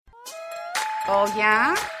Oh,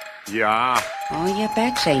 yeah? Yeah. Oh, you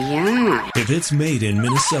betcha, yeah. If it's made in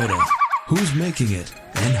Minnesota, who's making it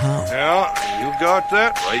and how? Yeah, you got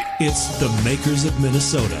that right. It's the Makers of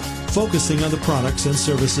Minnesota, focusing on the products and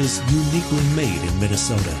services uniquely made in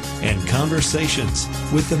Minnesota, and conversations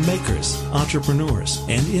with the makers, entrepreneurs,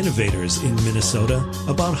 and innovators in Minnesota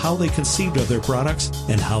about how they conceived of their products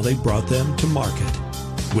and how they brought them to market.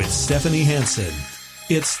 With Stephanie Hansen,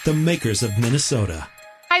 it's the Makers of Minnesota.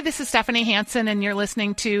 Hi, this is Stephanie Hansen, and you're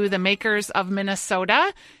listening to the Makers of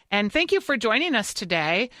Minnesota. And thank you for joining us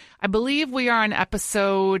today. I believe we are on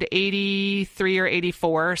episode 83 or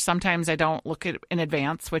 84. Sometimes I don't look at in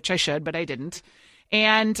advance, which I should, but I didn't.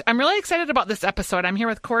 And I'm really excited about this episode. I'm here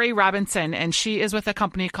with Corey Robinson, and she is with a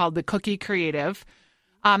company called The Cookie Creative.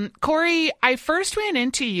 Corey, I first ran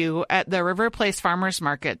into you at the River Place Farmers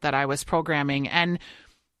Market that I was programming, and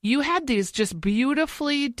you had these just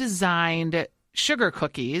beautifully designed sugar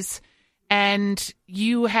cookies, and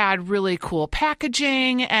you had really cool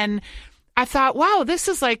packaging, and I thought, wow, this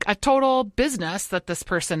is like a total business that this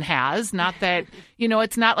person has. Not that,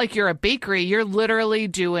 it's not like you're a bakery. You're literally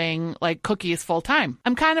doing like cookies full time.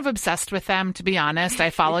 I'm kind of obsessed with them, to be honest.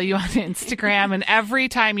 I follow you on Instagram, and every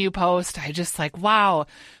time you post, I just like, wow,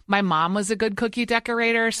 my mom was a good cookie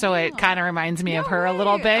decorator, so it kind of reminds me of her a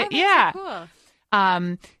little bit. Yeah. So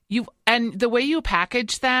cool. And the way you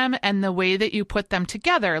package them and the way that you put them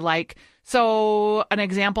together, like, so an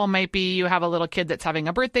example might be you have a little kid that's having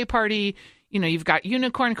a birthday party. You've got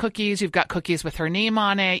unicorn cookies, you've got cookies with her name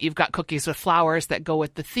on it, you've got cookies with flowers that go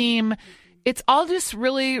with the theme. It's all just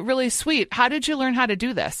really, really sweet. How did you learn how to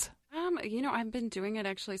do this? I've been doing it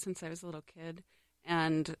actually since I was a little kid.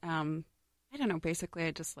 And I don't know, basically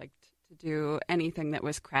I just liked to do anything that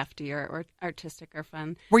was crafty or artistic or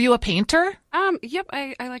fun. Were you a painter? Yep,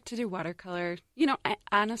 I like to do watercolor.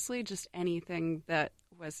 Honestly, just anything that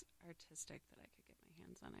was artistic that I could get my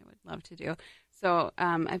hands on, I would love to do. So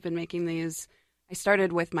I've been making these. I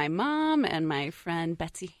started with my mom and my friend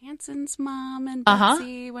Betsy Hansen's mom and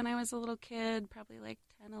Betsy when I was a little kid, probably like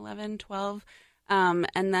 10, 11, 12.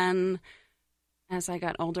 And then as I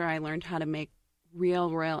got older, I learned how to make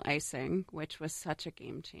real royal icing, which was such a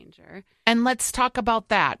game changer. And let's talk about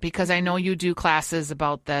that, because I know you do classes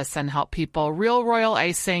about this and help people. Real royal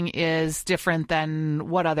icing is different than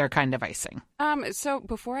what other kind of icing? So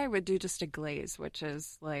before I would do just a glaze, which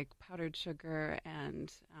is like powdered sugar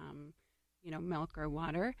and milk or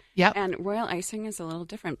water. Yep. And royal icing is a little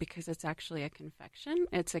different because it's actually a confection.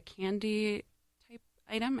 It's a candy type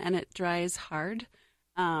item, and it dries hard.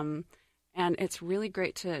 And it's really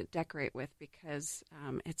great to decorate with because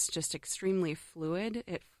it's just extremely fluid.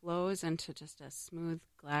 It flows into just a smooth,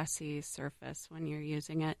 glassy surface when you're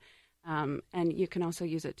using it. And you can also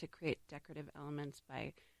use it to create decorative elements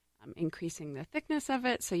by increasing the thickness of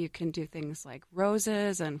it. So you can do things like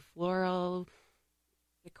roses and floral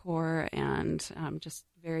decor and just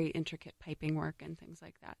very intricate piping work and things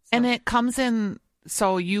like that. So, and it comes in...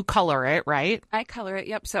 So you color it, right? I color it,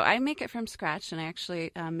 yep. So I make it from scratch, and I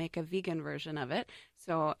actually make a vegan version of it.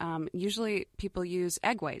 So usually people use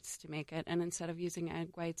egg whites to make it, and instead of using egg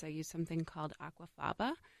whites, I use something called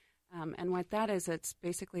aquafaba. And what that is, it's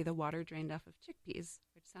basically the water drained off of chickpeas,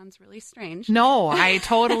 which sounds really strange. No, I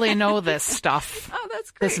totally know this stuff. Oh,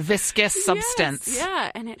 that's great. This viscous substance. Yes,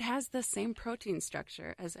 yeah, and it has the same protein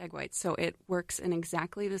structure as egg whites, so it works in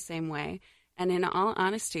exactly the same way. And in all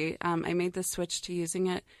honesty, I made the switch to using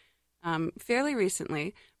it fairly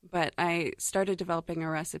recently, but I started developing a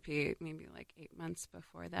recipe maybe like 8 months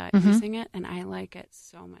before that using it, and I like it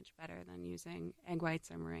so much better than using egg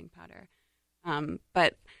whites or meringue powder.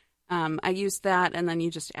 But I used that, and then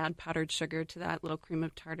you just add powdered sugar to that, little cream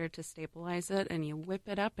of tartar to stabilize it, and you whip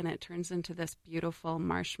it up, and it turns into this beautiful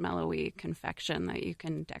marshmallowy confection that you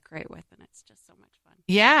can decorate with, and it's just so much fun.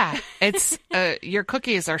 Yeah, it's your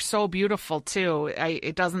cookies are so beautiful, too.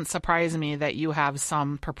 It doesn't surprise me that you have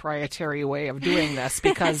some proprietary way of doing this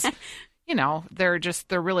because...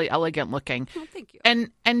 they're really elegant looking. Oh, thank you.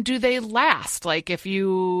 And do they last? Like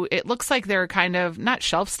it looks like they're kind of not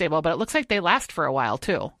shelf stable, but it looks like they last for a while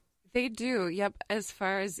too. They do. Yep. As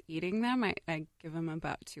far as eating them, I give them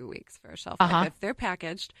about 2 weeks for a shelf life if they're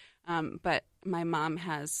packaged. But my mom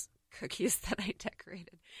has cookies that I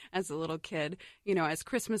decorated as a little kid, as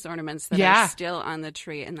Christmas ornaments that are still on the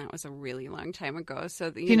tree. And that was a really long time ago. So,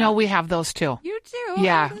 we have those too. You do?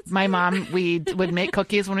 Yeah. Oh, my mom, we would make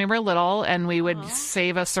cookies when we were little, and we would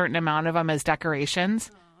save a certain amount of them as decorations.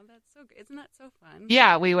 Oh, that's so good. Isn't that so fun?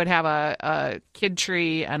 Yeah. We would have a kid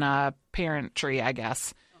tree and a parent tree, I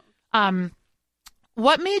guess.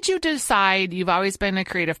 What made you decide, you've always been a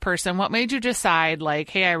creative person, what made you decide like,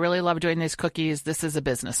 hey, I really love doing these cookies, this is a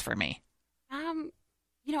business for me?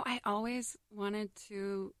 I always wanted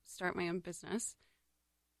to start my own business.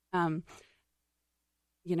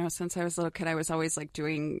 Since I was a little kid, I was always like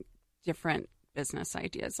doing different business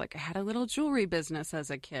ideas. Like I had a little jewelry business as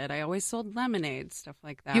a kid. I always sold lemonade, stuff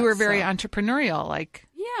like that. You were very entrepreneurial, like.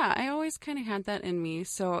 Yeah, I always kind of had that in me.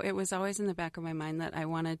 So it was always in the back of my mind that I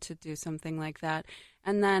wanted to do something like that.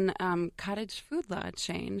 And then cottage food law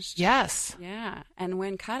changed. Yes. Yeah. And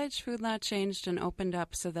when cottage food law changed and opened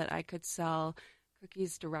up so that I could sell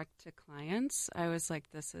cookies direct to clients, I was like,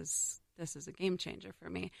 this is a game changer for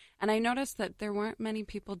me. And I noticed that there weren't many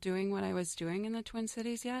people doing what I was doing in the Twin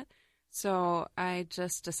Cities yet. So I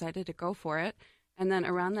just decided to go for it. And then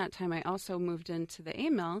around that time, I also moved into the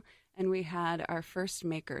A-Mill, and we had our first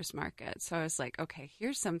makers market. So I was like, okay,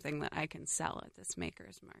 here's something that I can sell at this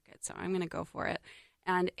makers market. So I'm going to go for it.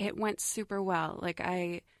 And it went super well. Like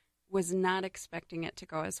I was not expecting it to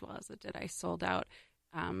go as well as it did. I sold out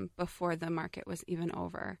before the market was even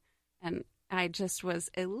over. And I just was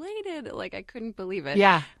elated. Like I couldn't believe it.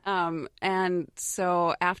 Yeah. And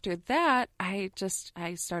so after that, I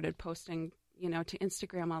started posting, to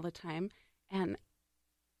Instagram all the time. And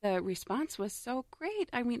the response was so great.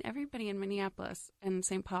 I mean, everybody in Minneapolis and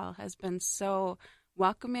St. Paul has been so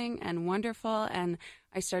welcoming and wonderful. And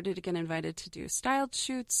I started to get invited to do styled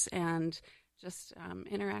shoots and just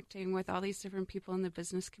interacting with all these different people in the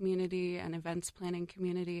business community and events planning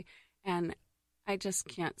community. And I just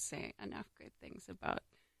can't say enough good things about,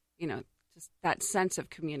 just that sense of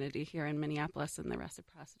community here in Minneapolis and the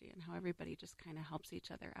reciprocity and how everybody just kind of helps each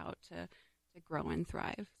other out to grow and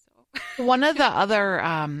thrive. So one of the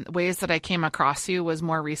other ways that I came across you was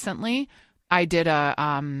more recently. I did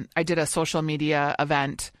a social media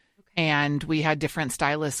event, and we had different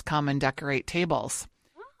stylists come and decorate tables.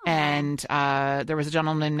 Oh. And there was a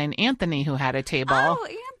gentleman named Anthony who had a table. Oh,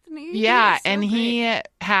 Anthony. Yeah, so and great. he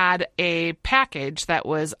had a package that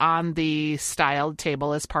was on the styled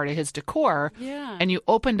table as part of his decor. Yeah. And you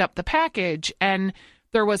opened up the package, and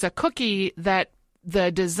there was a cookie that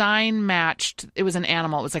the design matched. It was an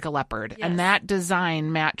animal. It was like a leopard. Yes. And that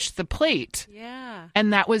design matched the plate. Yeah.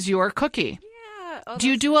 And that was your cookie. Yeah. Oh, do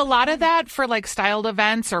you do a lot of that for like styled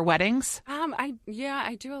events or weddings?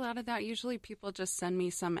 I do a lot of that. Usually people just send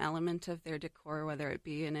me some element of their decor, whether it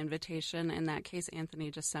be an invitation. In that case,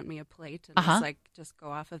 Anthony just sent me a plate and was like, just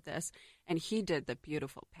go off of this. And he did the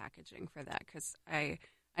beautiful packaging for that because I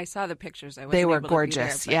saw the pictures. They were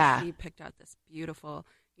gorgeous. Yeah. He picked out this beautiful,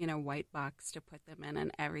 white box to put them in,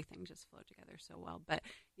 and everything just flowed together so well. But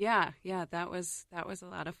yeah, that was a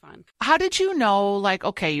lot of fun. How did you know, like,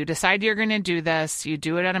 okay, you decide you're going to do this, you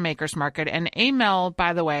do it at a maker's market, and A-Mill,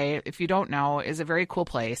 by the way, if you don't know, is a very cool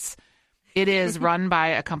place. It is run by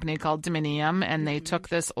a company called Dominium, and they took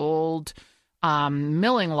this old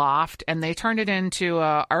milling loft and they turned it into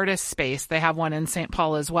a artist space. They have one in St.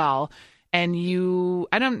 Paul as well. And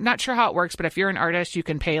I'm not sure how it works, but if you're an artist, you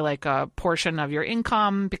can pay like a portion of your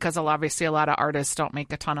income because obviously a lot of artists don't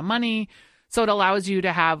make a ton of money. So it allows you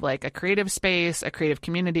to have like a creative space, a creative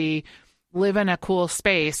community, live in a cool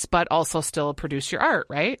space, but also still produce your art,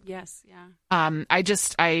 right? Yes, yeah.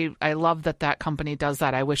 I love that company does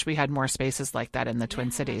that. I wish we had more spaces like that in the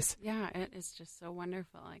Twin Cities. Yeah, it is just so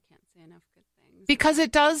wonderful. I can't say enough good things. Because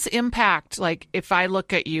it does impact, like if I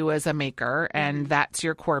look at you as a maker and that's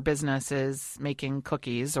your core business is making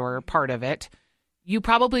cookies or part of it, you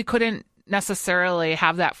probably couldn't necessarily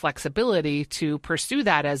have that flexibility to pursue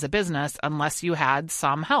that as a business unless you had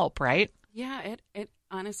some help, right? Yeah, it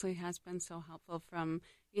honestly has been so helpful from,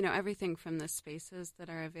 everything from the spaces that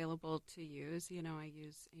are available to use. I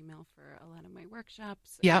use A-Mill for a lot of my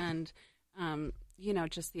workshops and,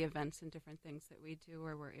 just the events and different things that we do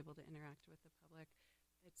where we're able to interact with the public.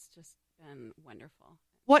 It's just been wonderful.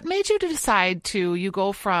 What made you decide you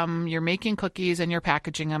go from you're making cookies and you're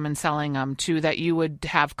packaging them and selling them to that you would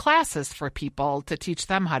have classes for people to teach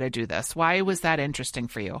them how to do this? Why was that interesting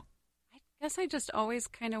for you? I guess I just always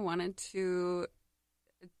kind of wanted to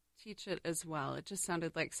teach it as well. It just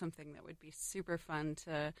sounded like something that would be super fun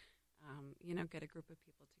to, get a group of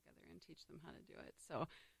people together and teach them how to do it. So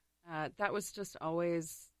that was just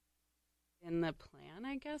always in the plan,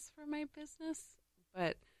 I guess, for my business.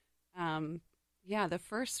 But the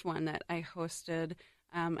first one that I hosted,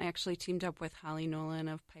 I actually teamed up with Holly Nolan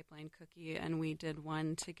of Pipeline Cookie, and we did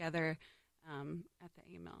one together at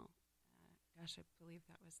the A-Mill. I believe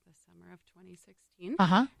that was the summer of 2016.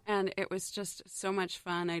 And it was just so much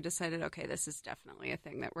fun. I decided, okay, this is definitely a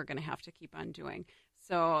thing that we're going to have to keep on doing.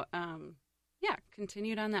 So,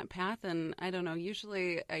 continued on that path. And I don't know,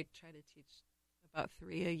 usually I try to teach about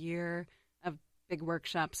 3 a year of big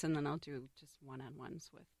workshops, and then I'll do just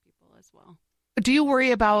one-on-ones with people as well. Do you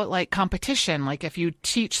worry about like competition? Like if you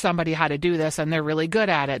teach somebody how to do this and they're really good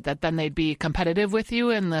at it, that then they'd be competitive with you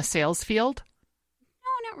in the sales field?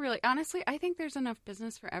 No, not really. Honestly, I think there's enough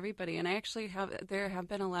business for everybody. And I actually there have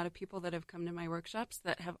been a lot of people that have come to my workshops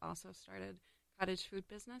that have also started cottage food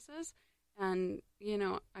businesses. And,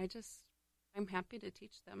 I'm happy to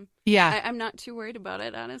teach them. Yeah. I'm not too worried about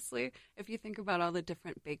it, honestly. If you think about all the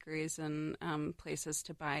different bakeries and places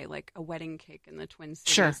to buy like a wedding cake in the Twin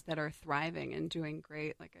Cities Sure. that are thriving and doing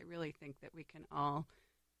great, like I really think that we can all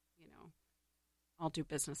do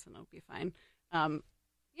business and it'll be fine.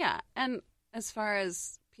 And as far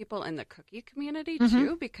as people in the cookie community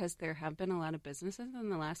too, because there have been a lot of businesses in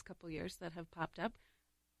the last couple of years that have popped up,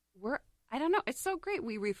 I don't know. It's so great.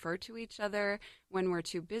 We refer to each other when we're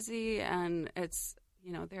too busy, and it's,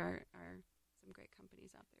 there are some great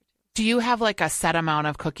companies out there too. Do you have like a set amount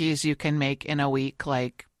of cookies you can make in a week,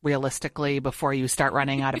 like realistically, before you start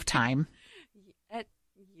running out of time?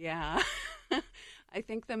 Yeah. I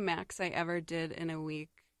think the max I ever did in a week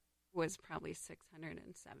was probably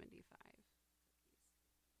 675.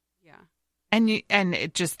 Yeah. And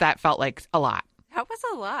it just, that felt like a lot. That was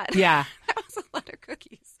a lot. Yeah. That was a lot of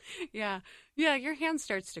cookies. Yeah. Yeah, your hand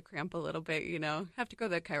starts to cramp a little bit, Have to go to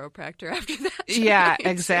the chiropractor after that. Yeah,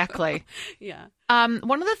 exactly. So, yeah.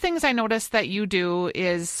 One of the things I noticed that you do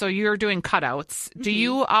is, so you're doing cutouts. Do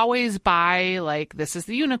you always buy, like, this is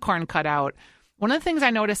the unicorn cutout? One of the things I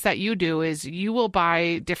noticed that you do is you will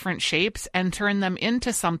buy different shapes and turn them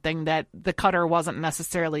into something that the cutter wasn't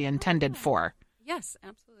necessarily intended for. Yes,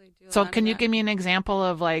 absolutely. So can you give me an example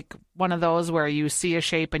of like one of those where you see a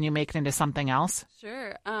shape and you make it into something else?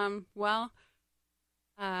 Sure.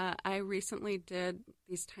 I recently did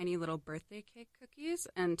these tiny little birthday cake cookies,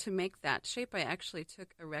 and to make that shape, I actually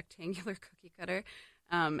took a rectangular cookie cutter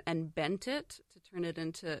and bent it to turn it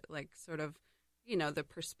into like sort of, the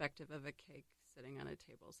perspective of a cake sitting on a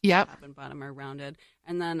table. So Yep. Top and bottom are rounded.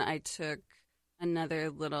 And then I took another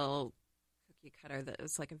little cookie cutter that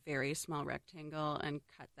was like a very small rectangle and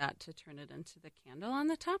cut that to turn it into the candle on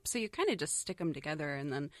the top. So you kind of just stick them together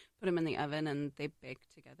and then put them in the oven and they bake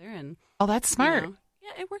together. And Oh, that's smart.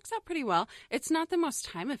 yeah, it works out pretty well. It's not the most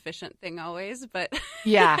time efficient thing always, but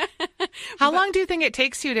Yeah. How long do you think it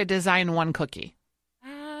takes you to design one cookie?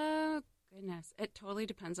 Goodness, it totally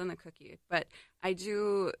depends on the cookie. But I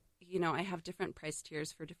do, I have different price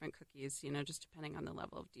tiers for different cookies. Just depending on the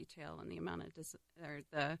level of detail and the amount of or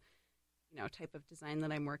the type of design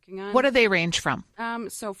that I'm working on. What do they range from?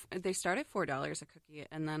 So they start at $4 a cookie,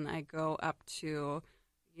 and then I go up to,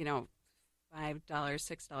 $5,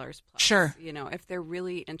 $6 plus. Sure. If they're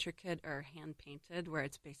really intricate or hand painted, where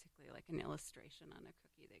it's basically like an illustration on a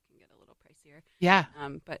cookie, they can get a little pricier. Yeah.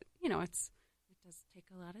 But it does take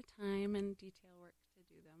a lot of time and detail work to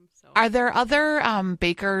do them. So Are there other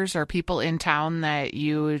bakers or people in town that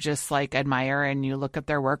you just like admire and you look at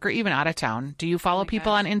their work, or even out of town? Do you follow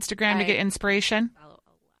people on Instagram to get inspiration? I follow a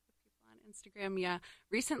lot of people on Instagram. Yeah.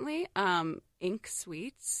 Recently, Ink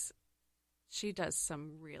Sweets, she does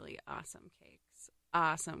some really awesome cakes.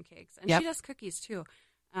 And Yep. she does cookies too.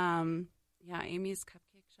 Amy's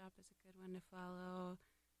Cupcake Shop is a good one to follow.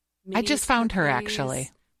 I just found her, actually.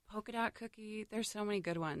 Polka Dot Cookie. There's so many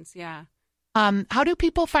good ones. Yeah. How do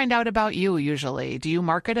people find out about you usually? Do you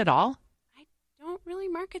market at all? I don't really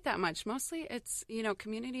market that much. Mostly it's,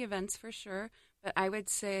 community events for sure. But I would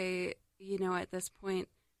say, at this point,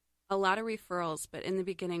 a lot of referrals. But in the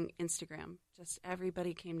beginning, Instagram. Just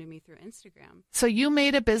everybody came to me through Instagram. So you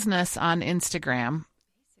made a business on Instagram.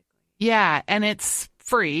 Basically. Yeah, and it's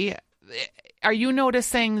free. Are you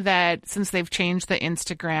noticing that since they've changed the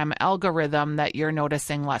Instagram algorithm that you're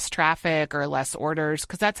noticing less traffic or less orders?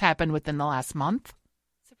 Because that's happened within the last month.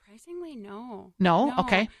 Surprisingly, no. No?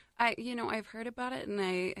 Okay. I've heard about it, and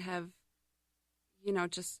I have,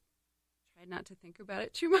 just tried not to think about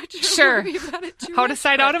it too much. Sure. Worry about it too Out much, of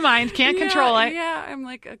sight, but- out of mind. Can't control it. Yeah, I'm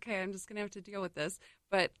like, okay, I'm just going to have to deal with this.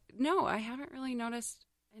 But no, I haven't really noticed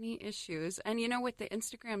any issues. And, with the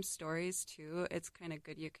Instagram stories, too, it's kind of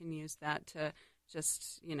good. You can use that to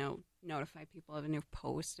just, notify people of a new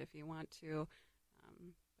post if you want to.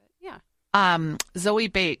 But, yeah. Zoe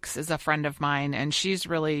Bakes is a friend of mine, and she's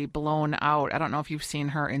really blown out. I don't know if you've seen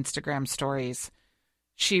her Instagram stories.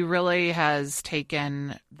 She really has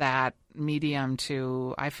taken that medium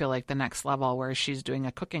to, I feel like, the next level, where she's doing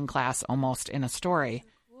a cooking class almost in a story.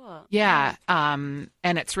 Cool. Yeah. And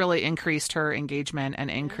it's really increased her engagement and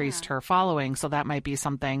increased her following. So that might be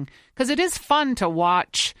something, because it is fun to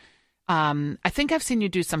watch. I think I've seen you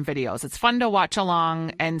do some videos. It's fun to watch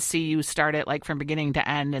along and see you start it like from beginning to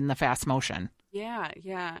end in the fast motion. Yeah.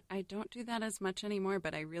 I don't do that as much anymore,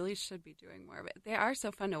 but I really should be doing more of it. They are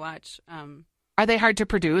so fun to watch. Are they hard to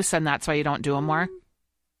produce and that's why you don't do them more?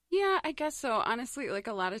 Yeah, I guess so. Honestly, like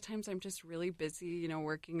a lot of times I'm just really busy,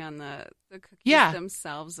 working on the cookies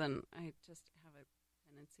themselves, and I just have a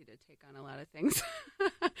tendency to take on a lot of things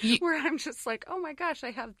where I'm just like, oh my gosh,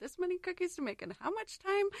 I have this many cookies to make and how much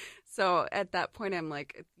time? So at that point, I'm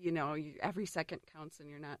like, every second counts and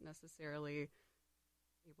you're not necessarily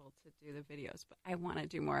able to do the videos, but I want to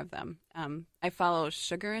do more of them. I follow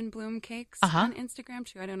Sugar and Bloom Cakes on Instagram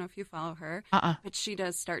too. I don't know if you follow her, but she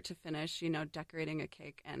does start to finish, decorating a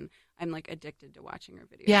cake, and I'm like addicted to watching her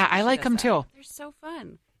videos. Yeah, I like them too. They're so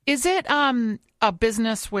fun. Is it a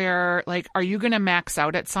business where, like, are you going to max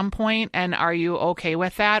out at some point, and are you okay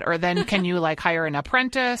with that? Or then can you like hire an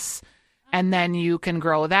apprentice and then you can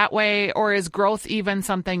grow that way? Or is growth even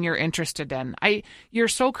something you're interested in? You're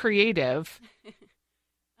so creative.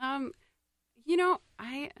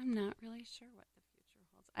 I am not really sure what the future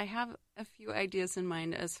holds. I have a few ideas in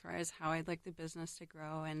mind as far as how I'd like the business to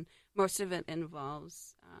grow, and most of it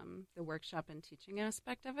involves the workshop and teaching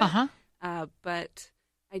aspect of it. But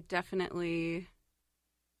I definitely,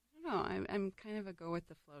 I don't know, I'm kind of a go with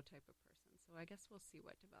the flow type of person, so I guess we'll see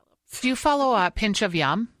what develops. Do you follow a Pinch of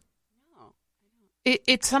Yum?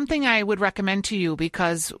 It's something I would recommend to you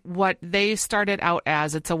because what they started out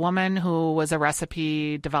as, it's a woman who was a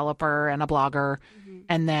recipe developer and a blogger,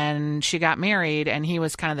 and then she got married and he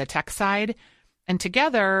was kind of the tech side. And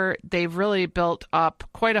together they've really built up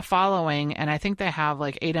quite a following, and I think they have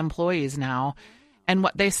like 8 employees now. And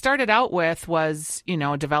what they started out with was,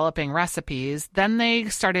 developing recipes. Then they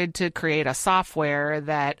started to create a software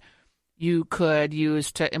that you could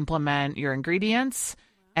use to implement your ingredients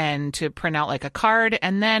and to print out like a card.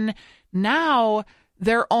 And then now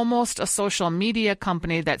they're almost a social media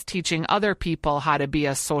company that's teaching other people how to be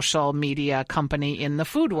a social media company in the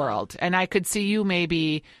food world. And I could see you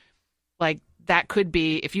maybe like that could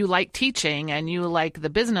be, if you like teaching and you like the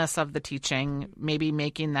business of the teaching, maybe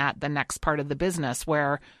making that the next part of the business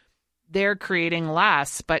where they're creating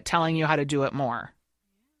less but telling you how to do it more.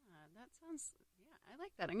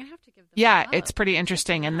 I'm going to have to give them Yeah, it's pretty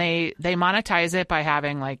interesting. And they monetize it by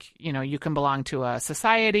having like, you can belong to a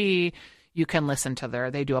society, you can listen to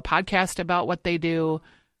they do a podcast about what they do.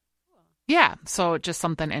 Cool. Yeah, so just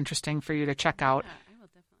something interesting for you to check out. Yeah, I will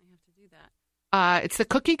definitely have to do that. It's the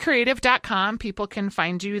cookiecreative.com. People can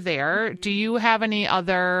find you there. Do you have any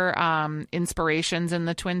other inspirations in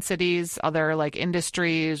the Twin Cities, other like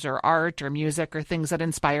industries or art or music or things that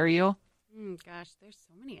inspire you? Gosh, there's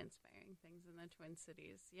so many inspiring things in the Twin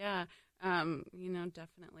Cities. Yeah.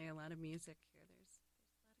 Definitely a lot of music here. There's a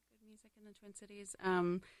lot of good music in the Twin Cities.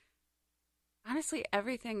 Honestly,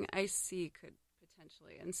 everything I see could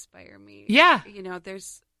potentially inspire me. Yeah.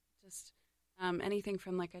 There's just anything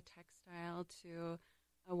from like a textile to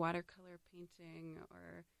a watercolor painting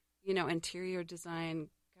or, interior design.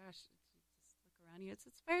 Gosh, it's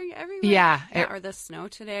inspiring everywhere. Yeah. Or the snow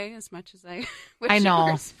today, as much as I wish I know.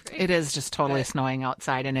 it were spring. It is just totally snowing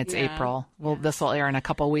outside, and it's April. Well, this will air in a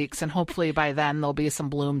couple weeks, and hopefully by then there'll be some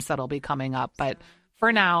blooms that'll be coming up. But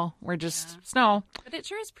for now, we're just snow. But it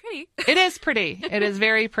sure is pretty. It is pretty. It is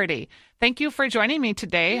very pretty. Thank you for joining me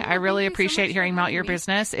today. I really appreciate hearing about your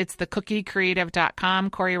business. It's thecookiecreative.com,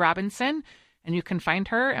 Corey Robinson, and you can find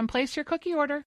her and place your cookie order.